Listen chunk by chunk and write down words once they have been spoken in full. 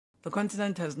The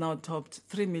continent has now topped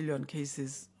 3 million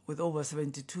cases with over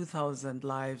 72,000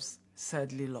 lives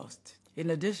sadly lost. In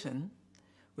addition,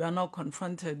 we are now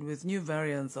confronted with new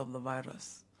variants of the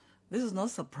virus. This is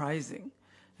not surprising,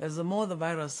 as the more the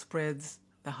virus spreads,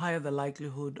 the higher the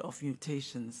likelihood of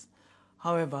mutations.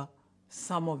 However,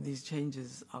 some of these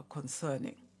changes are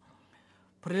concerning.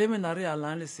 Preliminary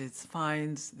analysis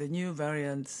finds the new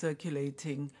variant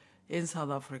circulating in South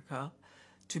Africa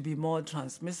to be more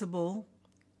transmissible,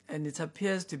 and it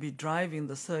appears to be driving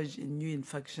the surge in new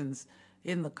infections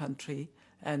in the country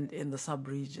and in the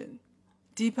sub-region.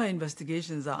 Deeper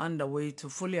investigations are underway to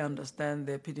fully understand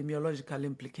the epidemiological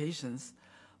implications,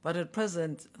 but at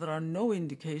present there are no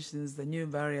indications the new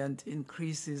variant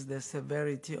increases the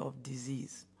severity of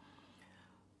disease.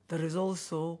 There is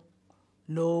also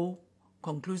no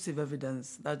conclusive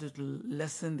evidence that it will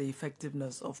lessen the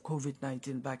effectiveness of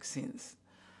COVID-19 vaccines.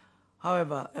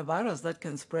 However, a virus that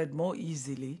can spread more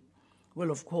easily will,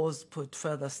 of course, put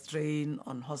further strain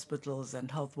on hospitals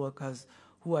and health workers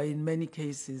who are in many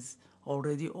cases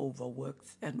already overworked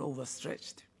and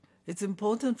overstretched. It's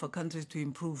important for countries to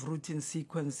improve routine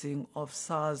sequencing of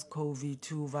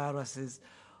SARS-CoV-2 viruses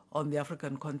on the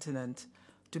African continent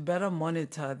to better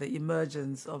monitor the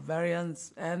emergence of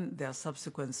variants and their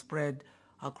subsequent spread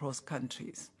across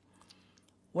countries.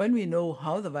 When we know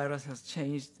how the virus has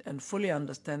changed and fully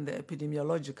understand the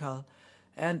epidemiological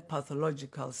and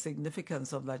pathological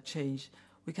significance of that change,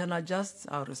 we can adjust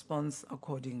our response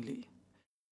accordingly.